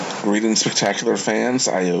Greetings, Spectacular fans.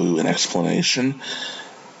 I owe you an explanation.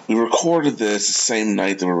 We recorded this the same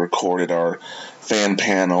night that we recorded our fan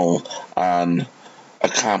panel on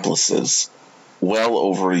Accomplices well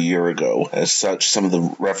over a year ago. As such, some of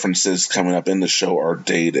the references coming up in the show are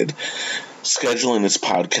dated. Scheduling this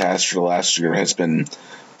podcast for the last year has been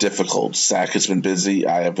difficult. Zach has been busy,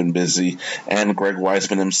 I have been busy, and Greg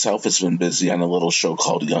Weisman himself has been busy on a little show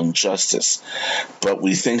called Young Justice. But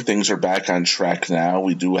we think things are back on track now.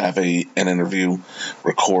 We do have an interview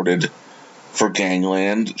recorded for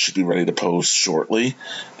Gangland. It should be ready to post shortly.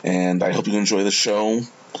 And I hope you enjoy the show.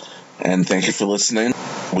 And thank you for listening.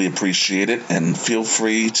 We appreciate it. And feel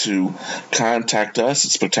free to contact us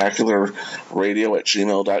at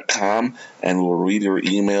spectacularradio@gmail.com, and we'll read your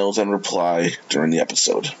emails and reply during the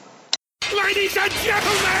episode. Ladies and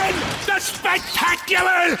gentlemen, the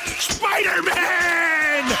Spectacular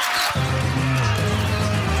Spider-Man!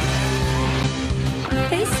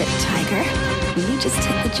 Face it, Tiger. You just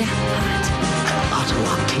hit the jackpot. Otto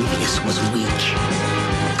Octavius was weak.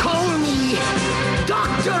 Call me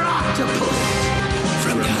Dr. Octopus.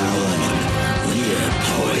 From now on, we're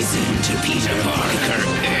poison to Peter Parker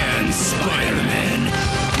and Spider-Man.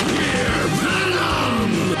 We're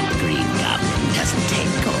Venom! The Green Goblin doesn't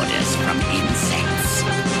take orders from insects.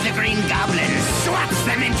 The Green Goblin swats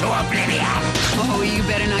them into oblivion! Oh, you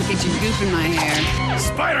better not get your goof in my hair.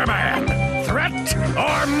 Spider-Man, threat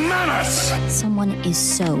or menace? Someone is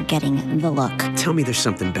so getting the look. Tell me there's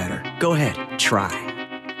something better. Go ahead, try.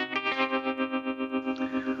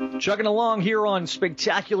 Chugging along here on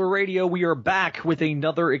Spectacular Radio, we are back with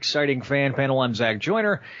another exciting fan panel. I'm Zach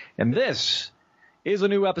Joyner, and this is a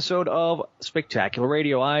new episode of Spectacular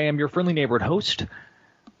Radio. I am your friendly neighborhood host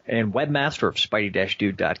and webmaster of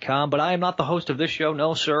Spidey-Dude.com, but I am not the host of this show,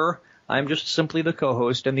 no sir. I'm just simply the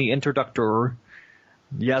co-host and the introductor.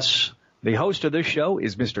 Yes, the host of this show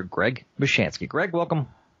is Mr. Greg Bishansky. Greg, welcome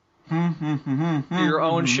to your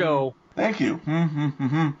own show. Thank you.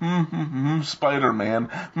 Spider-Man.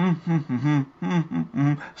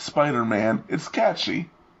 Spider-Man. It's catchy.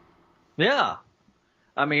 Yeah.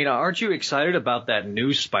 I mean, aren't you excited about that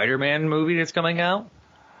new Spider-Man movie that's coming out?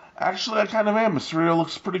 Actually, I kind of am. Mysterio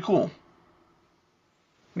looks pretty cool.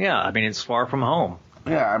 Yeah, I mean, it's Far From Home.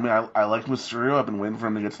 Yeah, I mean, I like Mysterio. I've been waiting for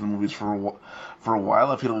him to get to the movies for a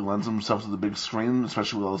while. I feel he lends himself to the big screen,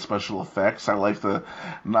 especially with all the special effects. I like the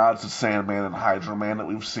nods to Sandman and Hydro Man that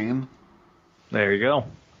we've seen. There you go.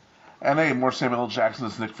 And hey, more Samuel L. Jackson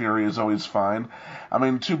as Nick Fury is always fine. I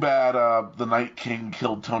mean, too bad the Night King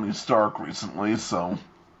killed Tony Stark recently, so...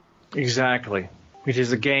 Exactly. Which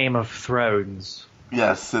is a Game of Thrones.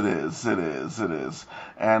 Yes, it is. It is. It is.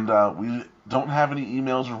 And we don't have any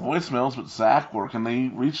emails or voicemails, but Zach, where can they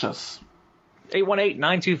reach us?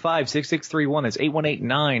 818-925-6631. That's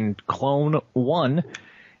 818-9-CLONE-1.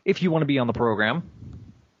 If you want to be on the program.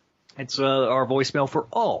 It's our voicemail for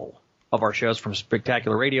all of our shows from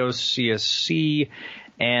Spectacular Radio, CSC,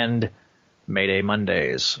 and Mayday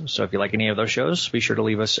Mondays. So if you like any of those shows, be sure to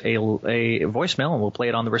leave us a voicemail, and we'll play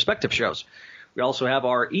it on the respective shows. We also have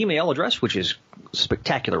our email address, which is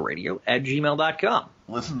spectacularradio@gmail.com.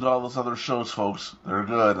 Listen to all those other shows, folks. They're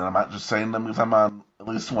good, and I'm not just saying them because I'm on at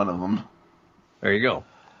least one of them. There you go.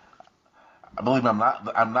 I believe I'm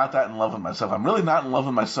not that in love with myself. I'm really not in love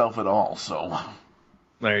with myself at all, so...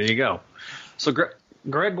 There you go. So,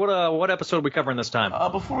 Greg, what episode are we covering this time?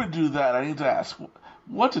 Before we do that, I need to ask,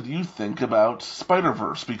 what did you think about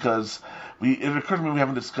Spider-Verse? Because it occurred to me we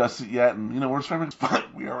haven't discussed it yet, and we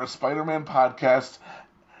are a Spider-Man podcast,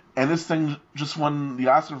 and this thing just won the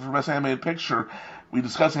Oscar for Best Animated Picture. We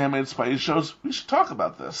discuss animated Spidey shows. We should talk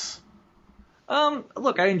about this.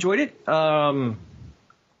 Look, I enjoyed it. I've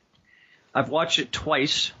watched it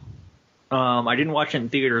twice. I didn't watch it in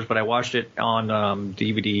theaters, but I watched it on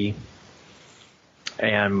DVD.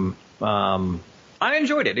 And I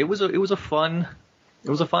enjoyed it. It was a fun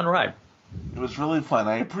ride. It was really fun.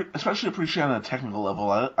 I especially appreciate on a technical level.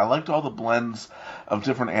 I liked all the blends of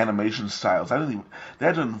different animation styles. They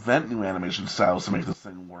had to invent new animation styles to make this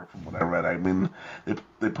thing work. From what I read, I mean,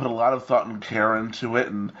 they put a lot of thought and care into it.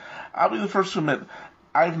 And I'll be the first to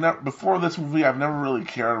admit, before this movie, I've never really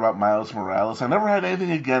cared about Miles Morales. I never had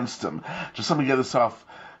anything against him. Just let me get this out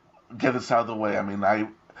of the way. I mean, I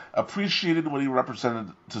appreciated what he represented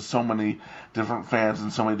to so many different fans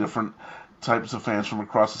and so many different types of fans from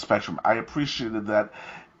across the spectrum. I appreciated that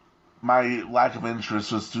my lack of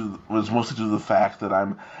interest was mostly due to the fact that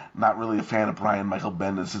I'm not really a fan of Brian Michael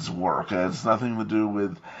Bendis' work. It has nothing to do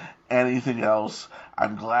with anything else.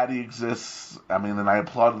 I'm glad he exists. I mean, and I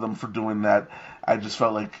applauded them for doing that. I just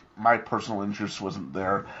felt like my personal interest wasn't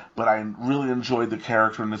there. But I really enjoyed the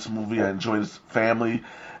character in this movie. I enjoyed his family.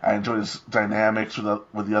 I enjoyed his dynamics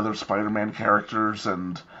with the other Spider-Man characters.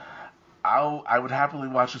 And I would happily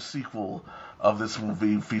watch a sequel of this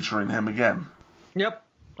movie featuring him again. Yep,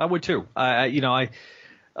 I would too.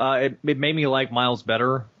 It made me like Miles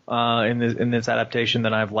better in this adaptation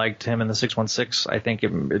than I've liked him in the 616. I think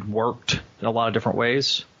it worked in a lot of different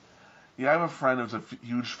ways. Yeah, I have a friend who's a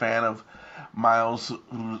huge fan of Miles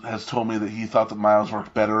who has told me that he thought that Miles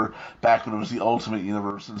worked better back when it was the Ultimate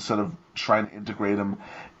Universe instead of trying to integrate him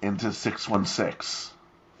into 616.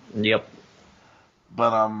 Yep.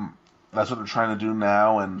 But that's what they're trying to do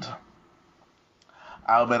now, and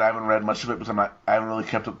I'll admit I haven't read much of it because I haven't really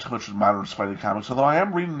kept up too much with modern Spidey comics, although I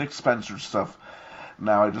am reading Nick Spencer's stuff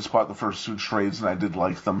now. I just bought the first 2 trades and I did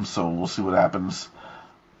like them, so we'll see what happens.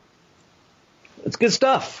 It's good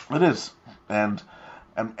stuff. It is. And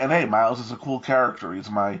hey, Miles is a cool character. He's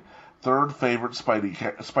my 3rd favorite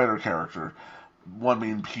Spider character. 1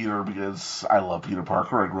 being Peter because I love Peter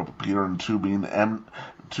Parker. I grew up with Peter, and 2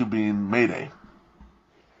 being Mayday.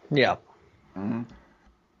 Yeah. Mm-hmm.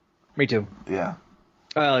 Me too. Yeah.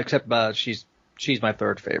 Well, except she's my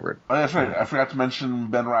 3rd favorite. Oh, that's right. I forgot to mention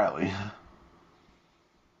Ben Reilly.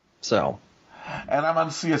 So. And I'm on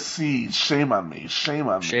CSC. Shame on me. Shame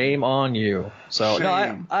on me. Shame on you. So shame.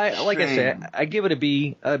 No, I like I say, I give it a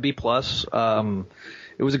B plus.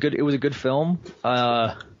 It was a good film.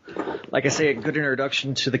 Like I say, a good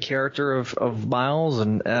introduction to the character of Miles,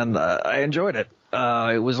 and I enjoyed it.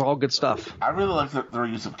 It was all good stuff. I really like their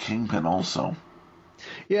use of Kingpin also.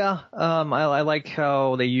 Yeah, I like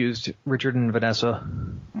how they used Richard and Vanessa.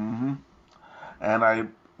 Mm-hmm. And I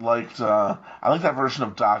liked that version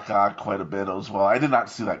of Doc Ock quite a bit as well. I did not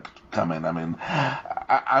see that coming. I mean,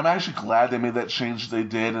 I'm actually glad they made that change they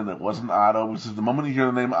did, and it wasn't Otto. Because the moment you hear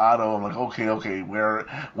the name Otto, I'm like, okay,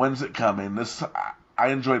 when's it coming? I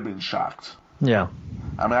enjoyed being shocked. Yeah.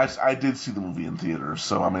 I mean, I did see the movie in theaters,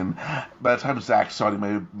 so I mean, by the time Zach saw it, he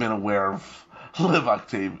may have been aware of Liv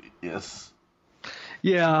Octavius.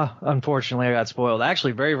 Yeah, unfortunately, I got spoiled.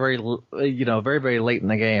 Actually, very, very, very, very late in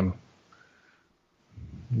the game.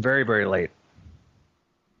 Very, very late.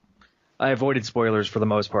 I avoided spoilers for the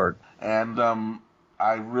most part. And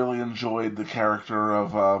I really enjoyed the character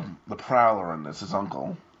of the Prowler in this, his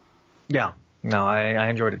uncle. Yeah, no, I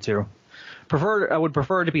enjoyed it too. I would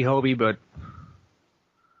prefer it to be Hobie, but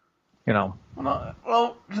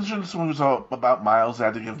Well, considering this movie was all about Miles, I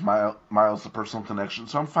had to give Miles the personal connection,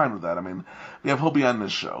 so I'm fine with that. I mean, we have Hobie on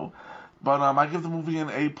this show. But I give the movie an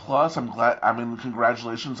A+.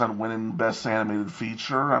 Congratulations on winning Best Animated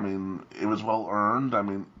Feature. I mean, it was well earned. I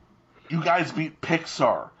mean, you guys beat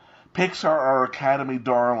Pixar. Pixar are Academy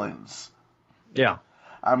darlings. Yeah.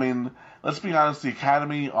 I mean, let's be honest, the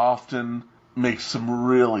Academy often makes some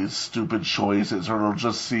really stupid choices, or they'll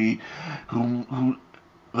just see who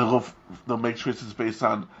they'll make choices based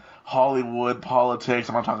on Hollywood politics.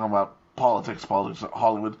 I'm not talking about politics,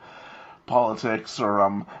 Hollywood politics,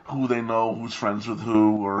 or who they know, who's friends with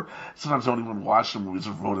who, or sometimes don't even watch the movies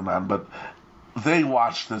they're voting on, but they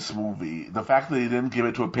watched this movie. The fact that they didn't give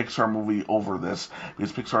it to a Pixar movie over this,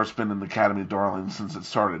 because Pixar's been an Academy darling since it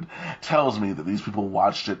started, tells me that these people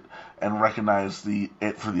watched it and recognized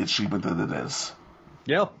it for the achievement that it is.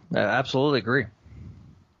 Yeah, I absolutely agree.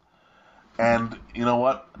 And you know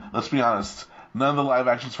what? Let's be honest. None of the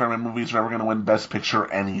live-action Spider-Man movies are ever going to win Best Picture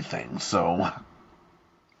anything, so...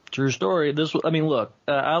 True story. Look,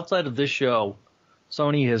 outside of this show,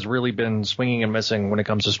 Sony has really been swinging and missing when it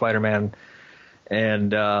comes to Spider-Man,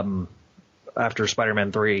 and after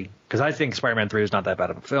Spider-Man 3, because I think Spider-Man 3 is not that bad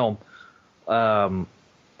of a film. I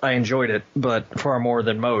enjoyed it, but far more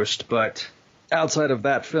than most. But outside of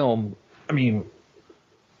that film, I mean,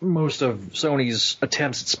 most of Sony's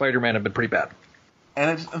attempts at Spider-Man have been pretty bad.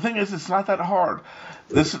 And the thing is, it's not that hard.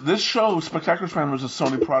 This show, Spectacular Spider-Man, was a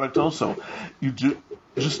Sony product also.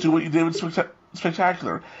 Just do what you did with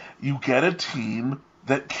Spectacular. You get a team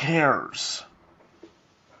that cares.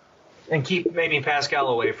 And keep maybe Pascal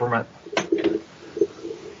away from it.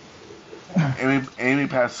 Amy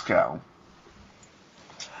Pascal.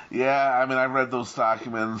 Yeah, I mean, I read those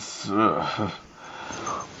documents. Ugh.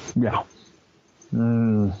 Yeah.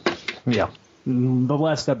 Yeah. The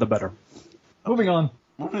less said, the better. Moving on,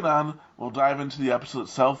 we'll dive into the episode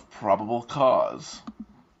itself, Probable Cause.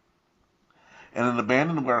 In an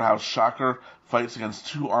abandoned warehouse, Shocker fights against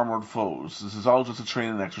 2 armored foes. This is all just a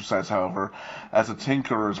training exercise, however, as the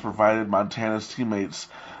Tinkerer has provided Montana's teammates,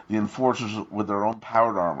 the Enforcers, with their own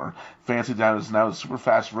powered armor. Fancy down is now the super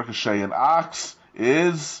fast Ricochet, and Ox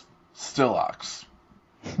is still Ox.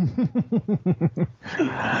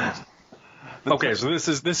 Okay, so this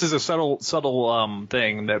is a subtle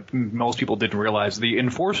thing that most people didn't realize. The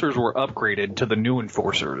Enforcers were upgraded to the new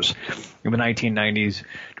Enforcers in the 1990s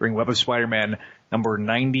during Web of Spider-Man number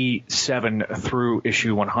 97 through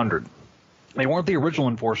issue 100. They weren't the original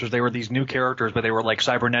Enforcers. They were these new characters, but they were like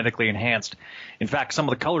cybernetically enhanced. In fact, some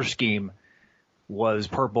of the color scheme was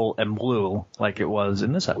purple and blue, like it was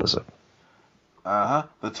in this episode.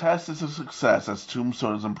 The test is a success, as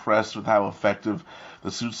Tombstone is impressed with how effective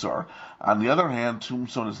the suits are. On the other hand,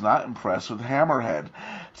 Tombstone is not impressed with Hammerhead,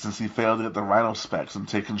 since he failed to get the Rhino specs and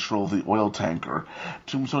take control of the oil tanker.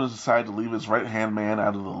 Tombstone has decided to leave his right-hand man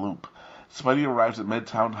out of the loop. Spidey arrives at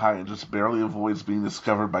Midtown High and just barely avoids being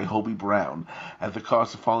discovered by Hobie Brown at the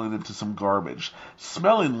cost of falling into some garbage.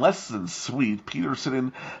 Smelling less than sweet, Peter's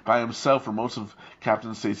sitting by himself for most of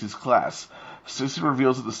Captain Stacy's class. Stacy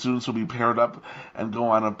reveals that the students will be paired up and go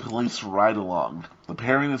on a police ride-along. The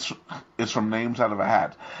pairing is from names out of a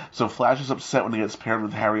hat, so Flash is upset when he gets paired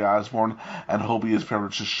with Harry Osborn, and Hobie is paired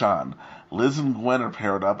with Shashan. Liz and Gwen are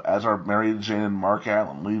paired up, as are Mary Jane and Mark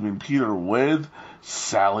Allen, leaving Peter with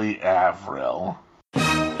Sally Averill.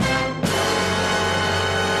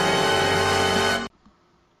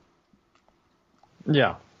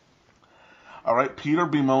 Yeah. Alright, Peter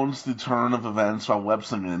bemoans the turn of events while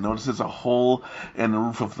web-slinging and notices a hole in the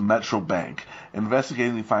roof of the Metro Bank.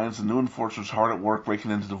 Investigating, he finds the new Enforcers hard at work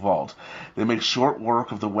breaking into the vault. They make short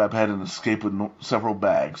work of the webhead and escape with several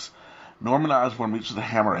bags. Norman Osborn meets with the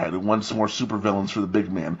Hammerhead, who wants more supervillains for the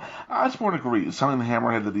big man. Osborn agrees, telling the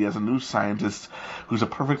Hammerhead that he has a new scientist who's a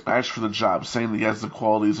perfect match for the job, saying that he has the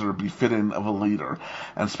qualities that are befitting of a leader,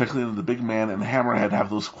 and speculating that the big man and Hammerhead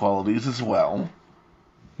have those qualities as well.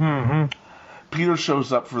 Peter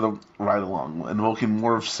shows up for the ride-along, invoking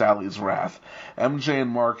more of Sally's wrath. MJ and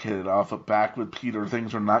Mark hit it off, but back with Peter,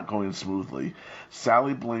 things are not going smoothly.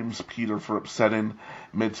 Sally blames Peter for upsetting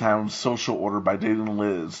Midtown's social order by dating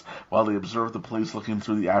Liz, while they observe the police looking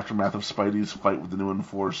through the aftermath of Spidey's fight with the new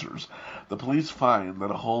Enforcers. The police find that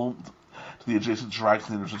a hole to the adjacent dry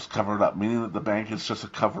cleaners was covered up, meaning that the bank is just a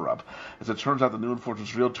cover-up. As it turns out, the new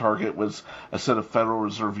Enforcers' real target was a set of Federal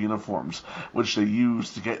Reserve uniforms, which they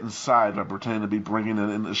used to get inside by pretending to be bringing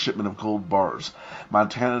in a shipment of gold bars.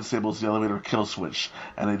 Montana disables the elevator kill switch,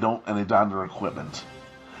 and they don their equipment.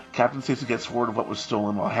 Captain Stacy gets word of what was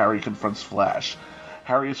stolen while Harry confronts Flash.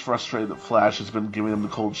 Harry is frustrated that Flash has been giving him the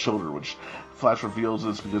cold shoulder, which Flash reveals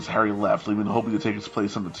is because Harry left, leaving Hobie to take his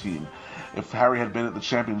place on the team. If Harry had been at the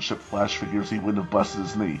championship, Flash figures he wouldn't have busted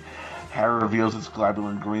his knee. Harry reveals his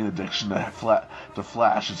globulin green addiction to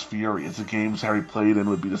Flash is furious. The games Harry played in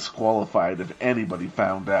would be disqualified if anybody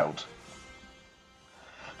found out.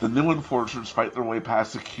 The new Enforcers fight their way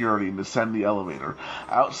past security and descend the elevator.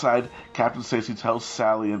 Outside, Captain Stacy tells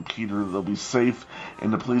Sally and Peter that they'll be safe in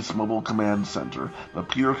the police mobile command center, but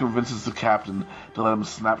Peter convinces the captain to let him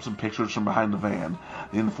snap some pictures from behind the van.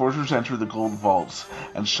 The Enforcers enter the gold vaults,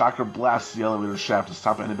 and Shocker blasts the elevator shaft to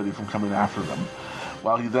stop anybody from coming after them.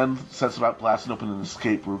 While he then sets about blasting open an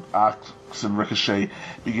escape route, Ox and Ricochet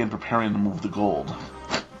begin preparing to move the gold.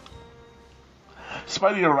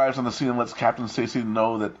 Spidey arrives on the scene and lets Captain Stacy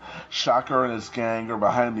know that Shocker and his gang are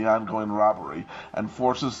behind the ongoing robbery, and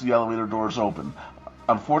forces the elevator doors open.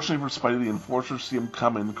 Unfortunately for Spidey, the Enforcers see him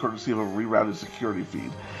coming, courtesy of a rerouted security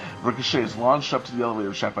feed. Ricochet is launched up to the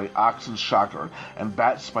elevator shaft by Ox and Shocker, and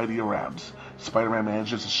bats Spidey around. Spider-Man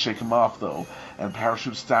manages to shake him off, though, and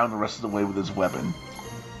parachutes down the rest of the way with his weapon.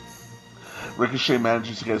 Ricochet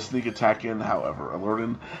manages to get a sneak attack in, however,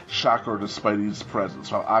 alerting Shocker to Spidey's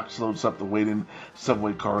presence, while Ox loads up the waiting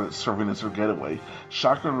subway car that's serving as their getaway.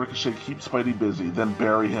 Shocker and Ricochet keep Spidey busy, then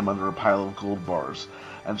bury him under a pile of gold bars,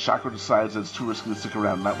 and Shocker decides that it's too risky to stick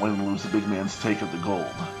around, not wanting to lose the big man's take of the gold.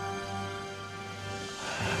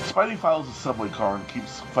 Spidey follows the subway car and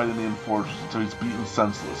keeps fighting the Enforcers until he's beaten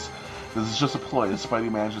senseless. This is just a ploy as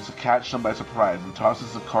Spidey manages to catch them by surprise and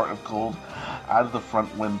tosses the cart of gold out of the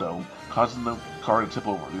front window, causing the car to tip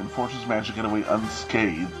over. The Enforcers manage to get away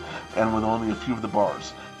unscathed and with only a few of the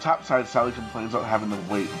bars. Topside, Sally complains about having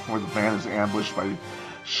to wait before the van is ambushed by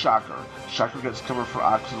Shocker. Shocker gets cover for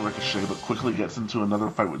Ox and Ricochet, but quickly gets into another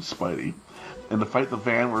fight with Spidey. In the fight, the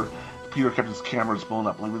van where Peter kept his camera is blown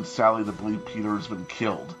up, leaving Sally to believe Peter has been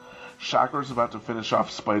killed. Shocker is about to finish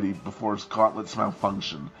off Spidey before his gauntlets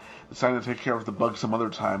malfunction. Deciding to take care of the bug some other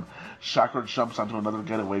time, Shocker jumps onto another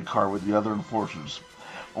getaway car with the other Enforcers.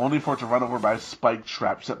 only for it to run over by a spike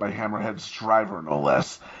trap set by Hammerhead's driver, no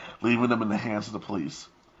less, leaving them in the hands of the police.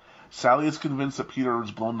 Sally is convinced that Peter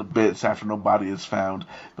was blown to bits after no body is found,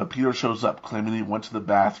 but Peter shows up, claiming he went to the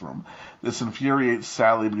bathroom. This infuriates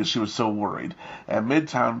Sally because she was so worried. At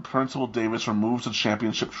Midtown, Principal Davis removes the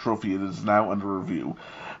championship trophy and it is now under review.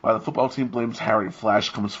 While the football team blames Harry,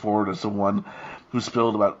 Flash comes forward as the one who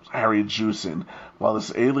spilled about Harry juicing. While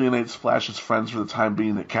this alienates Flash's friends for the time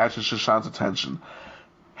being, it catches Shashan's attention.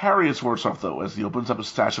 Harry is worse off, though, as he opens up a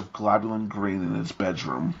stash of globulin green in his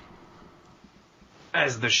bedroom.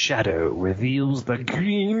 As the shadow reveals the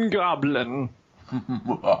Green Goblin. All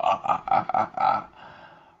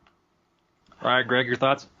right, Greg, your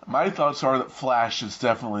thoughts? My thoughts are that Flash is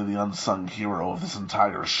definitely the unsung hero of this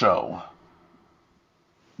entire show.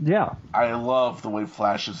 Yeah. I love the way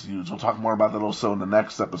Flash is used. We'll talk more about that also in the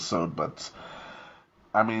next episode, but,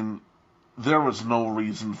 I mean, there was no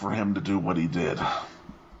reason for him to do what he did.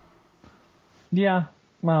 Yeah.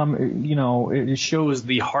 It shows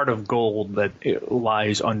the heart of gold that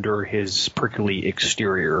lies under his prickly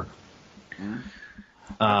exterior.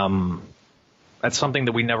 Mm-hmm. That's something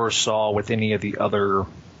that we never saw with any of the other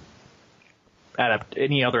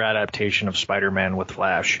adaptation of Spider-Man with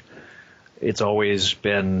Flash. It's always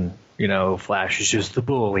been, Flash is just the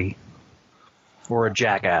bully or a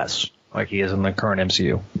jackass like he is in the current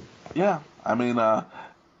MCU. Yeah, I mean, I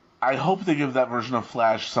hope they give that version of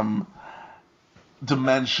Flash some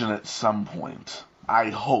dimension at some point.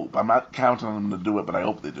 I hope. I'm not counting on them to do it, but I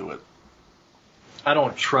hope they do it. I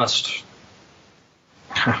don't trust.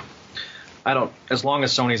 As long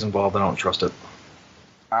as Sony's involved, I don't trust it.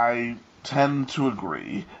 I tend to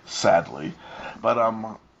agree, sadly. But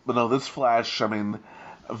no, this Flash, I mean,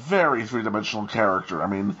 a very three-dimensional character. I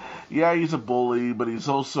mean, yeah, he's a bully, but he's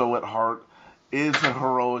also, at heart, is a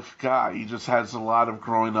heroic guy. He just has a lot of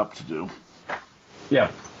growing up to do.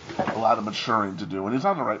 Yeah. A lot of maturing to do, and he's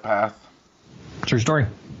on the right path. True story.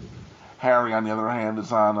 Harry, on the other hand,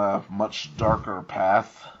 is on a much darker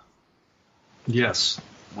path. Yes.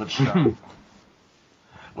 Which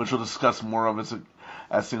we'll discuss more of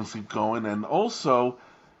as things keep going, and also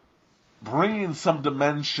bringing some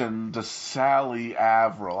dimension to Sally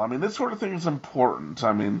Averill. I mean, this sort of thing is important.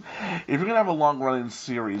 I mean, if you're going to have a long-running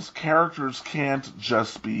series, characters can't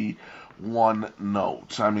just be one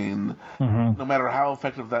note. I mean, no matter how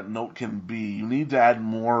effective that note can be, you need to add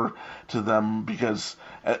more to them because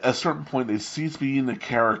at a certain point they cease being a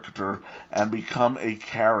character and become a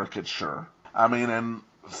caricature. I mean, and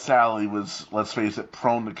Sally was, let's face it,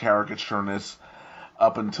 prone to caricatureness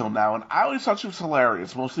up until now, and I always thought she was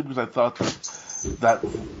hilarious, mostly because I thought that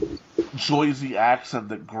Joyzy accent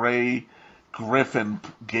that Gray Griffin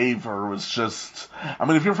gave her was just... I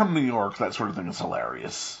mean, if you're from New York, that sort of thing is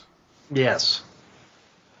hilarious. Yes.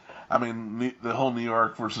 I mean, the whole New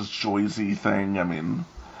York versus Joyzy thing, I mean...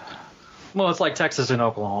 Well, it's like Texas and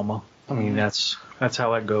Oklahoma. I mean, that's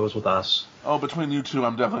how it goes with us. Oh, between you two,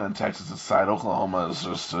 I'm definitely on Texas' side. Oklahoma is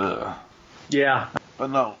just... Yeah. But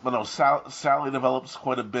no, Sally develops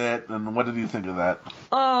quite a bit, and what did you think of that?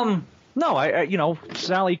 No, I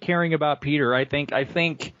Sally caring about Peter, I think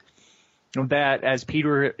that as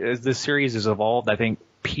this series has evolved, I think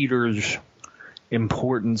Peter's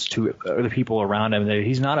importance to the people around him, that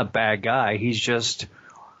he's not a bad guy. He's just,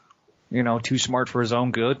 too smart for his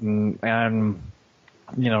own good, and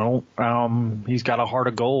he's got a heart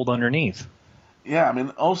of gold underneath. Yeah, I mean,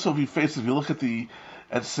 also if you look at the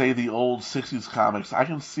old 60s comics, I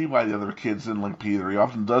can see why the other kids didn't like Peter. He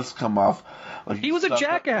often does come off like he was a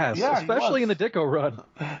jackass, especially in the Ditko run.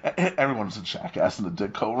 Everyone's a jackass in the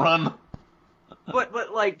Ditko run.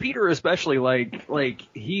 But like Peter especially, like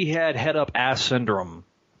he had head up ass syndrome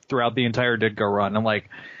throughout the entire Ditko run. And it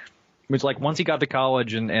was like once he got to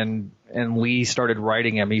college and Lee started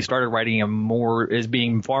writing him, he started writing him more as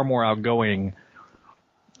being far more outgoing.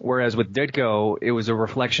 Whereas with Ditko, it was a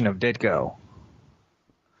reflection of Ditko.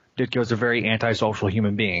 Ditko's a very antisocial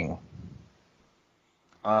human being.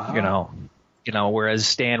 Whereas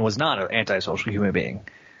Stan was not an antisocial human being.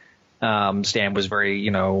 Stan was very,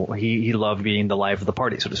 he loved being the life of the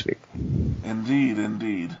party, so to speak.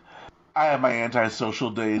 Indeed. I have my antisocial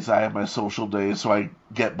days, I have my social days, so I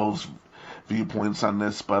get both viewpoints on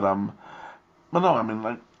this, but no, I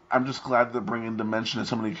mean, I'm just glad they're bringing dimension to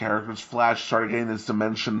so many characters. Flash started getting this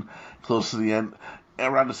dimension close to the end.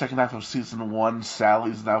 Around the second half of season 1,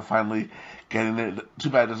 Sally's now finally getting it. Too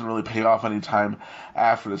bad it doesn't really pay off any time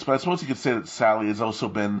after this. But I suppose you could say that Sally has also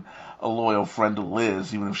been a loyal friend to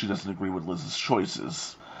Liz, even if she doesn't agree with Liz's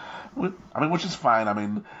choices. Which is fine. I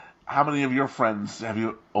mean, how many of your friends have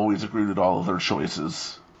you always agreed with all of their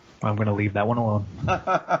choices? I'm going to leave that one alone.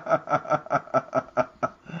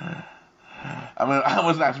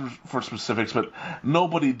 wasn't asking for specifics, but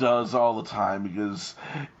nobody does all the time, because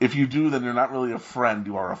if you do, then you're not really a friend,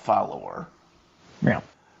 you are a follower. Yeah.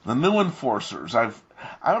 The new Enforcers. I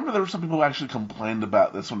remember there were some people who actually complained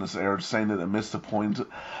about this when this aired, saying that it missed the point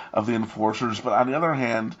of the Enforcers, but on the other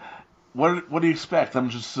hand, what do you expect? Them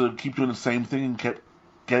just to keep doing the same thing and keep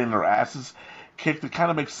getting their asses kicked? It kind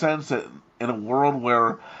of makes sense that in a world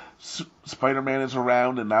where Spider-Man is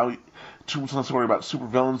around, and now Tombstone has to worry about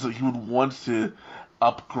supervillains, that he would want to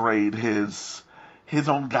upgrade his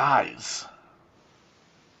own guys.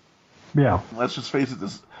 Yeah. Let's just face it,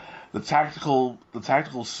 the tactical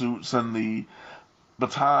suits and the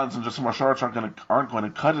batons and just martial arts aren't going to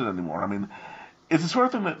cut it anymore. I mean, it's the sort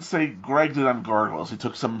of thing that, say, Greg did on Gargoyles. He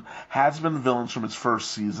took some has-been villains from his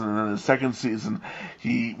first season, and in his second season,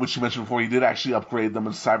 which you mentioned before, he did actually upgrade them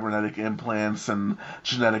with cybernetic implants and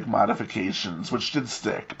genetic modifications, which did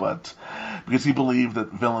stick, but because he believed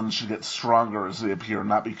that villains should get stronger as they appear,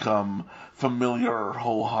 not become familiar or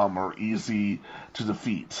ho-hum or easy to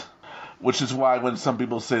defeat. Which is why when some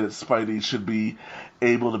people say that Spidey should be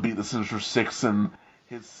able to beat the Sinister Six in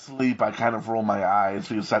his sleep, I kind of roll my eyes,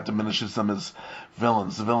 because that diminishes them as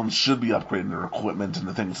villains. The villains should be upgrading their equipment and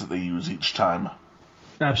the things that they use each time.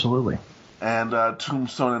 Absolutely. And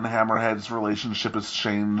Tombstone and Hammerhead's relationship has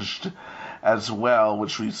changed as well,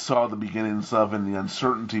 which we saw the beginnings of in the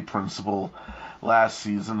Uncertainty Principle last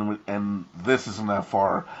season, and this isn't that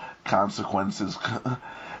far consequences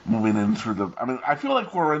moving in through the... I mean, I feel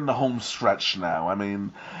like we're in the home stretch now. I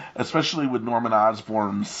mean, especially with Norman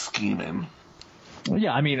Osborn scheming.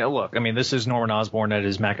 Yeah, I mean, look, this is Norman Osborn at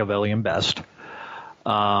his Machiavellian best.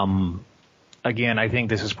 Again, I think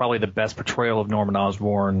this is probably the best portrayal of Norman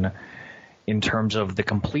Osborn in terms of the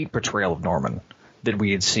complete portrayal of Norman that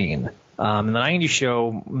we had seen. In the 90s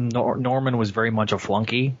show, Norman was very much a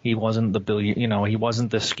flunky. He wasn't he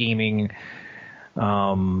wasn't the scheming,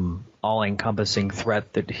 all-encompassing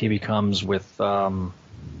threat that he becomes with the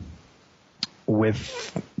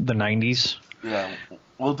 90s. Yeah.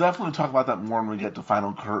 We'll definitely talk about that more when we get to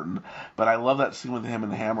Final Curtain, but I love that scene with him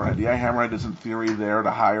and Hammerhead. Yeah, Hammerhead is in theory there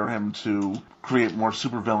to hire him to create more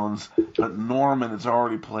supervillains, but Norman is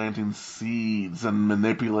already planting seeds and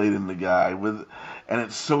manipulating the guy and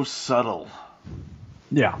it's so subtle.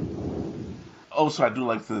 Yeah. Also, I do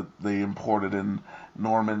like that they imported in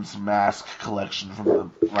Norman's mask collection from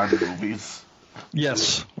the Raimi movies.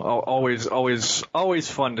 Yes, always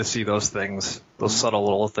fun to see those things, those subtle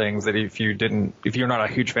little things that if you're not a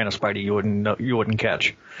huge fan of Spidey, you wouldn't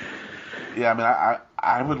catch. Yeah, I mean,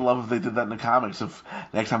 I would love if they did that in the comics. If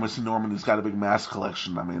next time we see Norman, he's got a big mask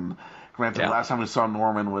collection. I mean, granted, the last time we saw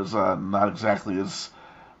Norman was not exactly as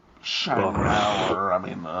shining now, or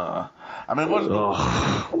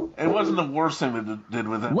it wasn't the worst thing they did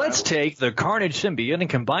with it. Let's take the Carnage symbiote and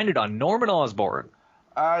combine it on Norman Osborn.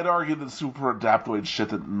 I'd argue that the super adaptoid shit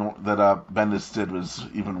that Bendis did was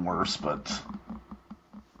even worse, but...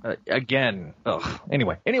 Again, ugh.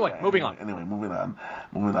 Anyway, moving on.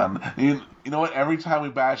 Moving on. You know what? Every time we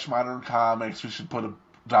bash modern comics, we should put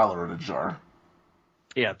 $1 in a jar.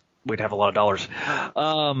 Yeah, we'd have a lot of dollars.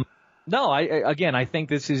 No, I think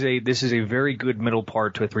this is a very good middle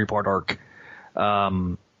part to a 3-part arc.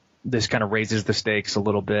 This kind of raises the stakes a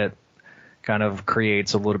little bit, kind of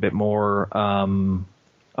creates a little bit more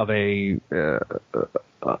of it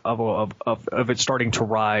starting to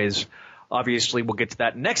rise. Obviously, we'll get to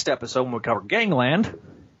that next episode when we cover Gangland.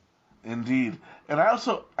 Indeed. And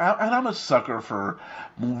I'm a sucker for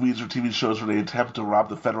movies or TV shows where they attempt to rob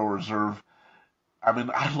the Federal Reserve. I mean,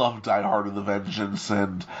 I love Die Hard with a Vengeance,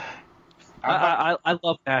 and... I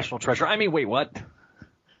love National Treasure. I mean, wait, what?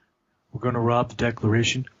 We're going to rob the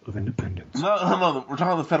Declaration of Independence. No. We're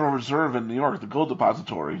talking about the Federal Reserve in New York, the gold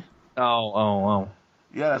depository. Oh.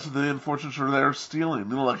 Yeah, that's what the unfortunates are there stealing.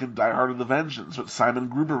 Like in Die Hard with a Vengeance, what Simon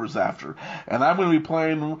Gruber was after. And I'm going to be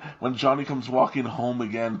playing when Johnny comes walking home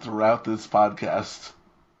again throughout this podcast.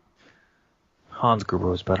 Hans Gruber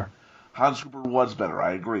was better. Hans Gruber was better,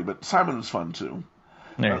 I agree. But Simon was fun, too.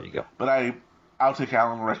 There you go. But I'll take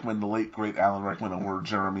Alan Rickman, the late, great Alan Rickman, over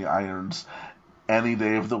Jeremy Irons any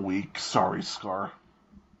day of the week. Sorry, Scar.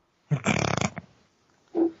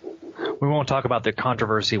 We won't talk about the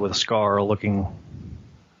controversy with Scar looking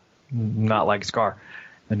not like Scar,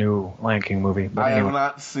 the new Lion King movie. But I have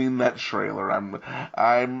not seen that trailer.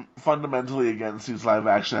 I'm fundamentally against these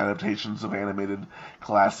live-action adaptations of animated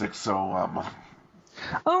classics, so...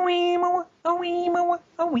 Oh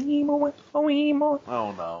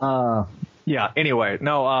no. Yeah. Anyway,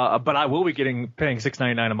 no. But I will be paying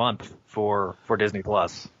 $6.99 a month for Disney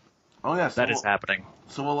Plus. Oh yes, that is happening.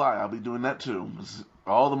 So will I. I'll be doing that too.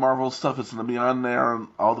 All the Marvel stuff is going to be on there, and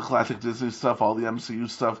all the classic Disney stuff, all the MCU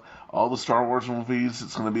stuff, all the Star Wars movies.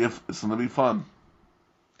 It's going to be fun.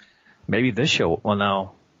 Maybe this show. Well,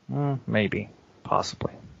 no, maybe,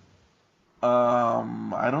 possibly.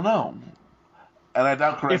 I don't know. And I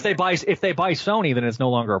doubt if they buy Sony, then it's no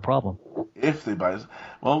longer a problem. If they buy,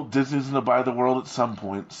 well, Disney's going to buy the world at some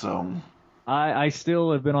point, so. I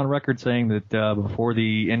still have been on record saying that before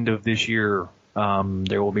the end of this year,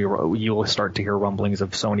 you will start to hear rumblings of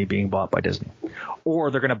Sony being bought by Disney,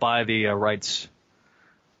 or they're going to buy the rights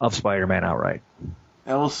of Spider-Man outright.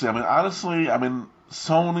 Yeah, we'll see. I mean, honestly,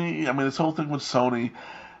 Sony. This whole thing with Sony.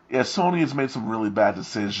 Yeah, Sony has made some really bad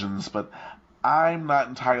decisions, but I'm not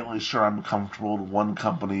entirely sure I'm comfortable with one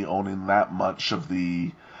company owning that much of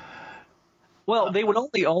the. Well, they would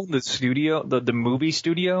only own the studio, the movie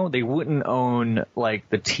studio. They wouldn't own, like,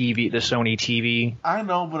 the TV, the Sony TV. I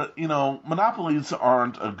know, but, monopolies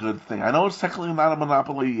aren't a good thing. I know it's technically not a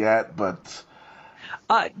monopoly yet, but.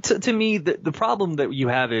 To me, the problem that you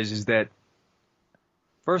have is that,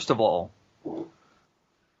 first of all,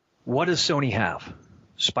 what does Sony have?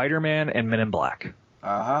 Spider-Man and Men in Black.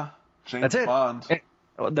 James That's it. Bond.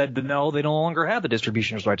 No, they no longer have the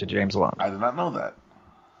distribution rights to James Bond. I did not know that.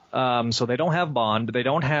 So they don't have Bond. They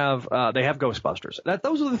don't have. They have Ghostbusters.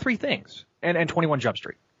 Those are the three things, and 21 Jump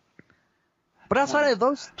Street. But outside of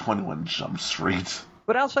those, 21 Jump Street.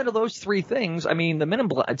 But outside of those three things, the Men in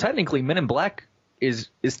Black. Technically, Men in Black is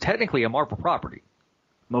technically a Marvel property.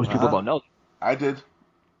 Most people don't know that. I did.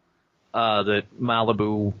 That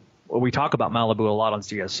Malibu. Well, we talk about Malibu a lot on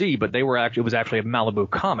CSC, but it was actually a Malibu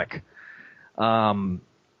comic.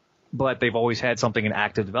 But they've always had something in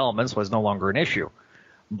active development, so it's no longer an issue.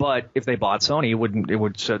 But if they bought Sony, it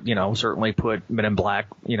would certainly put Men in Black,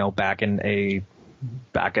 back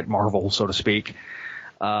at Marvel, so to speak.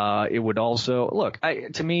 It would also look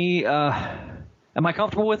to me. Am I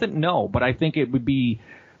comfortable with it? No, but I think it would be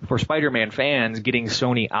for Spider-Man fans getting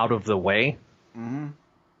Sony out of the way.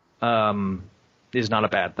 Is not a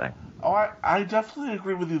bad thing. Oh, I definitely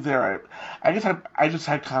agree with you there. I guess I just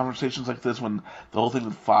had conversations like this when the whole thing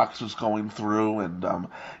with Fox was going through, and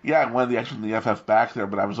I wanted the action from the FF back there,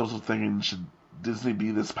 but I was also thinking, should Disney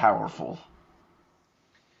be this powerful?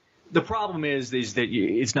 The problem is that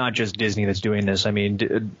it's not just Disney that's doing this.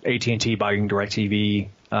 AT&T buying DirecTV,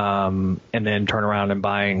 and then turn around and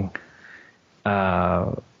buying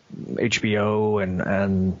HBO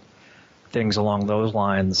and things along those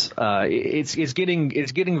lines. It's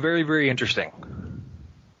getting very, very interesting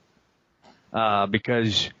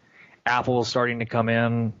because Apple is starting to come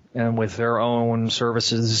in and with their own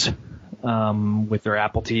services, with their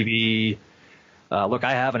Apple TV. Look,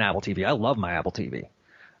 I have an Apple TV. I love my Apple TV.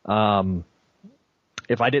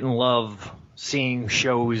 If I didn't love seeing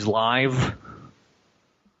shows live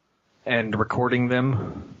and recording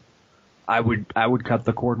them, I would cut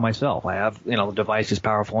the cord myself. I have, the device is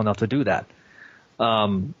powerful enough to do that.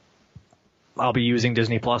 I'll be using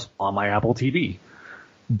Disney Plus on my Apple TV.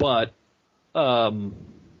 But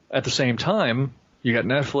at the same time, you got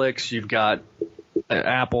Netflix, you've got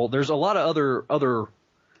Apple. There's a lot of other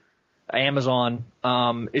Amazon.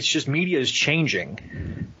 It's just media is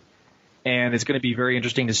changing. And it's going to be very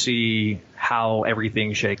interesting to see how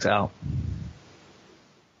everything shakes out.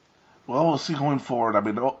 Well, we'll see going forward.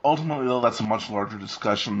 Ultimately, though, that's a much larger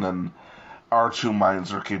discussion than our two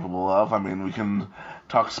minds are capable of. We can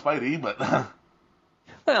talk Spidey, but...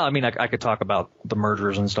 Well, I could talk about the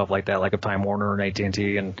mergers and stuff like that, like of Time Warner and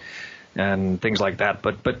AT&T and things like that.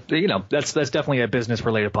 But that's definitely a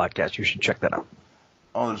business-related podcast. You should check that out.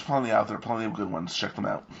 Oh, there's plenty out there, plenty of good ones. Check them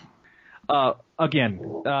out.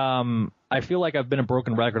 Again, I feel like I've been a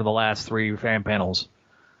broken record of the last two fan panels.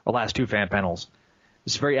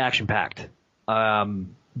 It's very action-packed.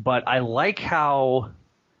 But I like how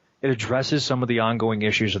it addresses some of the ongoing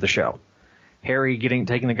issues of the show. Harry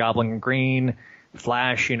taking the Goblin Green,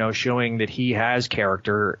 Flash, showing that he has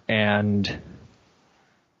character and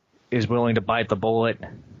is willing to bite the bullet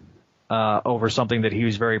over something that he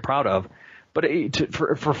was very proud of. But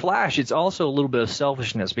for Flash, it's also a little bit of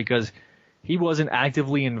selfishness because he wasn't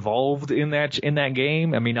actively involved in that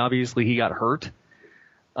game. Obviously he got hurt.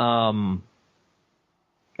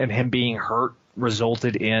 And him being hurt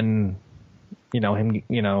resulted in,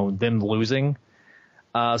 them losing.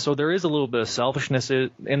 So there is a little bit of selfishness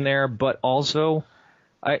in there, but also,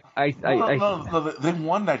 No, they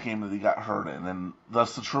won that game that he got hurt in, and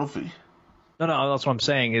that's the trophy. No, that's what I'm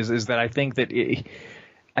saying is that I think that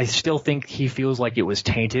I still think he feels like it was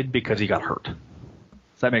tainted because he got hurt. Does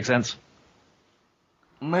that make sense?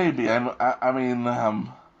 Maybe.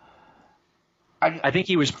 I think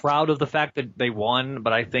he was proud of the fact that they won,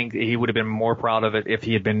 but I think he would have been more proud of it if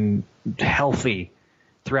he had been healthy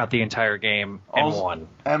throughout the entire game and won.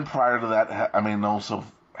 And prior to that, I mean, also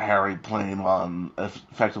Harry playing on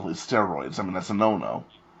effectively steroids. I mean, that's a no-no.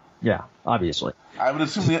 Yeah, obviously. I would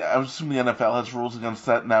assume the NFL has rules against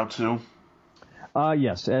that now too.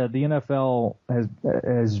 Yes, the NFL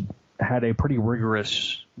has had a pretty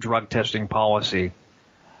rigorous drug testing policy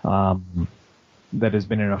that has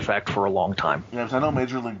been in effect for a long time. Yeah, because I know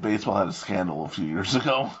Major League Baseball had a scandal a few years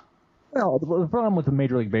ago. Well, the problem with the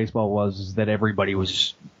Major League Baseball was that everybody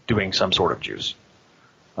was doing some sort of juice.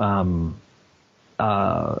 And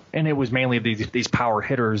it was mainly these power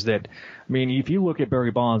hitters that, I mean, if you look at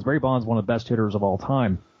Barry Bonds is one of the best hitters of all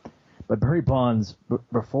time. But Barry Bonds,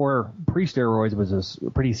 before pre-steroids, was a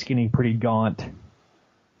pretty skinny, pretty gaunt,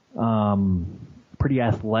 pretty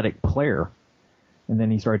athletic player. And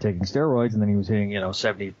then he started taking steroids, and then he was hitting,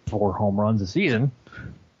 74 home runs a season.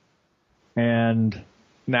 And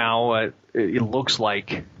now it looks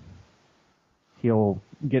like he'll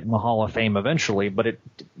get in the Hall of Fame eventually, but it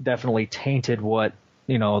definitely tainted what,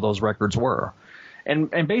 those records were. And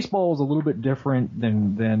baseball is a little bit different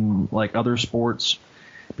than like other sports,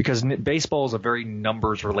 because baseball is a very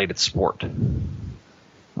numbers-related sport.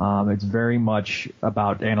 It's very much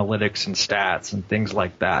about analytics and stats and things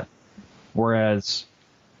like that. Whereas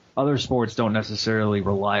other sports don't necessarily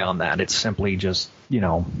rely on that. It's simply just,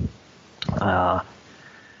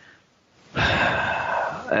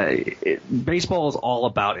 baseball is all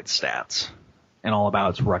about its stats and all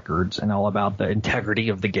about its records and all about the integrity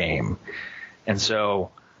of the game. And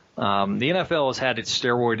so the NFL has had its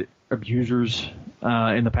steroid abusers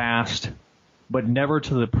in the past, but never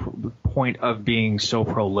to the point of being so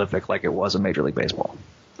prolific like it was in Major League Baseball.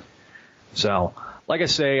 So, like I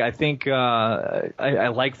say, I think I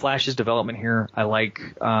like Flash's development here. I like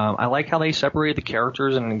how they separated the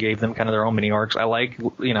characters and gave them kind of their own mini arcs. I like,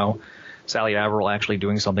 Sally Averill actually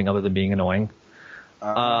doing something other than being annoying.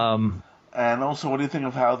 And also, what do you think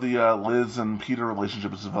of how the Liz and Peter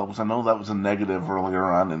relationship has developed? Because I know that was a negative earlier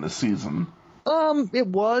on in the season. It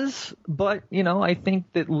was, but, I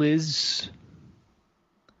think that Liz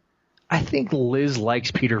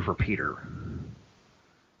likes Peter for Peter.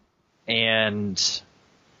 And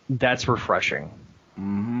that's refreshing.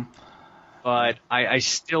 Mm-hmm. But I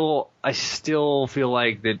still feel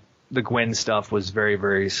like that the Gwen stuff was very,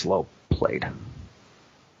 very slow played.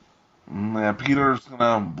 Yeah, Peter's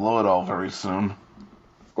gonna blow it all very soon.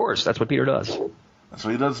 Of course, that's what Peter does. That's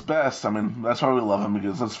what he does best. I mean, that's why we love him,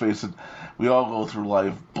 because let's face it, we all go through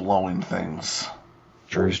life blowing things.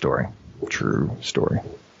 True story.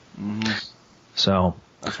 Mm-hmm. So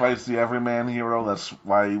that's why he's the everyman hero. That's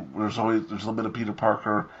why there's a little bit of Peter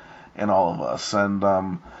Parker in all of us. And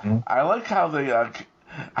I like how they.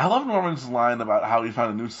 I love Norman's line about how he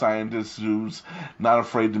found a new scientist who's not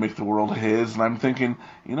afraid to make the world his. And I'm thinking,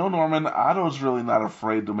 Norman, Otto's really not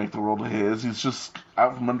afraid to make the world his. He's just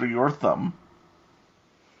out from under your thumb.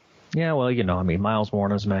 Yeah, well, Miles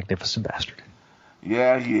Warner's a magnificent bastard.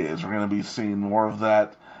 Yeah, he is. We're going to be seeing more of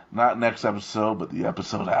that, not next episode, but the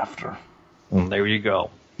episode after. Well, there you go.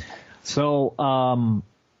 So,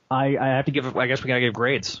 I have to give. I guess we gotta give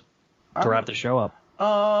grades to wrap the show up.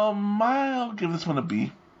 I'll give this one a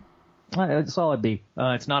B. A solid B.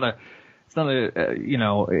 It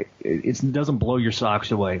doesn't blow your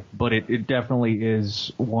socks away, but it definitely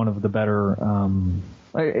is one of the better.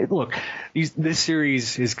 Look, this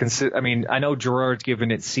series is I know Gerard's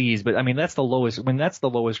given it C's, but that's the lowest. That's the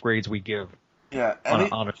lowest grades we give. Yeah,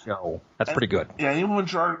 on a show. That's pretty good. Yeah, even when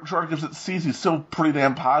Gerard gives it C's, he's still pretty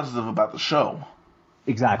damn positive about the show.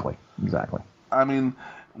 Exactly. I mean,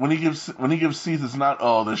 when he gives C's, it's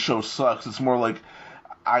not, this show sucks. It's more like,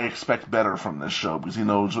 I expect better from this show, because he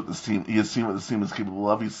knows what he has seen what this team is capable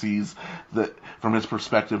of. He sees that from his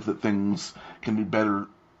perspective that things can be better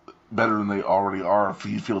than they already are if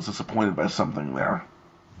he feels disappointed by something there.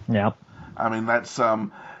 Yeah. I mean, that's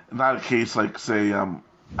not a case like, say,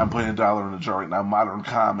 I'm putting $1 in a jar right now, Modern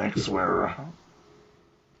Comics, where...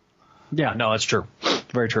 Yeah, no, that's true.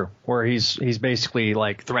 Very true. Where he's basically,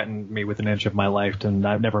 threatened me with an inch of my life, and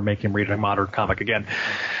I'd never make him read a modern comic again.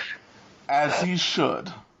 As he should.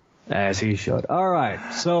 All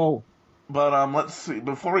right, so... But, let's see.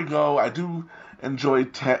 Before we go, I do enjoy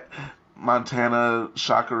Montana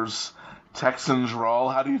Shocker's Texan drawl.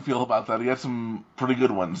 How do you feel about that? He had some pretty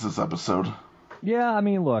good ones this episode. Yeah,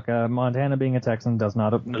 look, Montana being a Texan does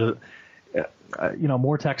not,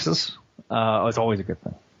 more Texas is always a good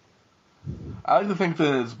thing. I like to think that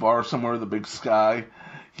in his bar somewhere in the Big Sky,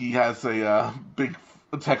 he has a big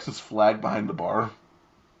Texas flag behind the bar.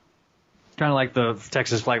 Kind of like the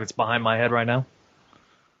Texas flag that's behind my head right now.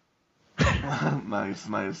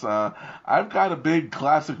 Nice. I've got a big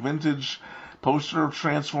classic vintage poster of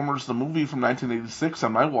Transformers the movie from 1986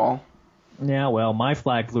 on my wall. Yeah, well, my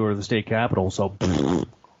flag flew over the state capitol, so...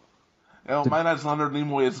 Mine has Leonard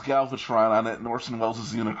Nimoy as Galvatron on it and Orson Welles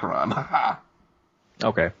as Unicron.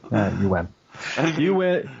 Okay, you win. You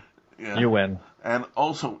win. Yeah. You win. And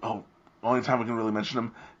also, only time I can really mention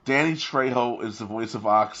him, Danny Trejo is the voice of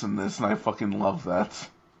Ox in this, and I fucking love that.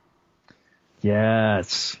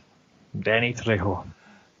 Yes. Danny Trejo.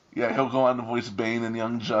 Yeah, he'll go on to voice Bane in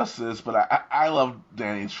Young Justice, but I love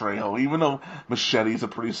Danny Trejo. Even though Machete's a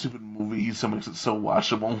pretty stupid movie, he still makes it so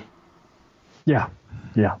watchable. Yeah.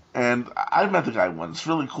 And I've met the guy once.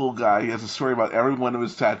 Really cool guy. He has a story about every one of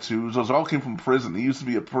his tattoos. Those all came from prison. He used to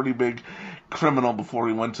be a pretty big criminal before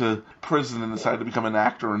he went to prison and decided to become an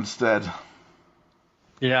actor instead.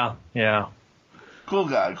 Yeah. Cool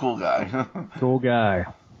guy. Cool guy.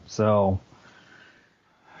 So,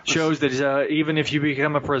 shows that even if you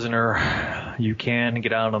become a prisoner, you can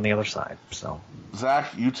get out on the other side. So,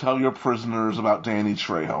 Zach, you tell your prisoners about Danny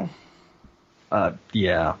Trejo.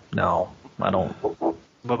 Yeah, no, I don't.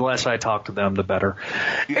 The less I talk to them, the better.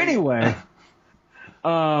 Anyway,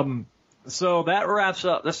 so that wraps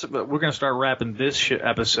up. We're going to start wrapping this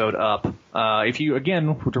episode up.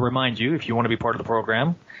 To remind you, if you want to be part of the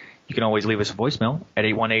program, you can always leave us a voicemail at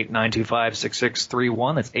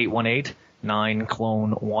 818-925-6631. That's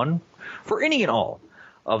 818-9-CLONE-1 for any and all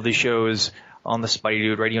of the shows on the Spidey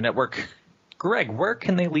Dude Radio Network. Greg, where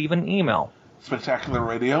can they leave an email?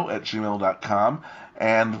 spectacularradio@gmail.com,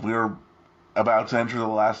 and we're about to enter the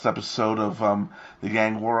last episode of the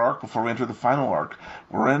Gang War arc before we enter the final arc.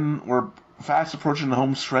 We're fast approaching the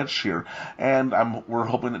home stretch here, and we're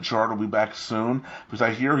hoping that Gerard will be back soon, because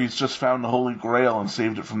I hear he's just found the Holy Grail and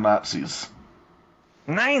saved it from Nazis.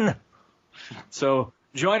 9! So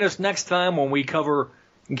join us next time when we cover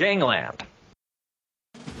Gangland.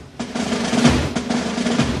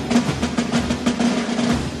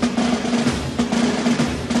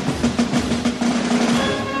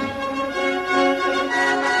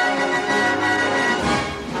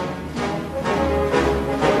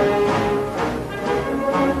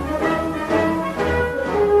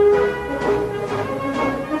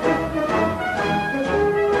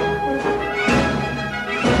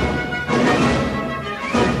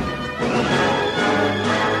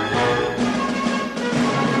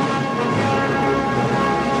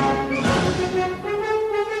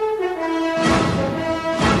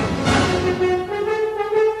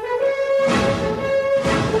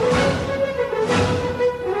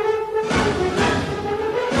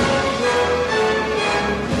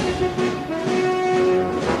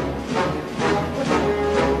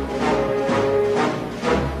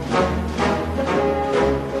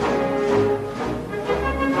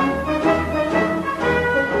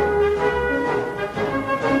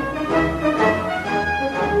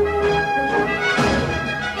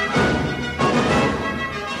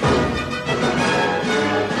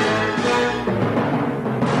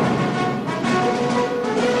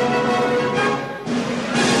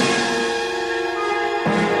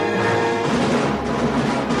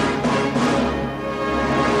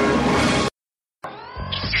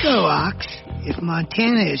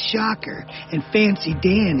 Montana is Shocker, and Fancy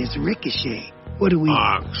Dan is Ricochet. What do we...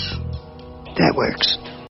 Ox. That works.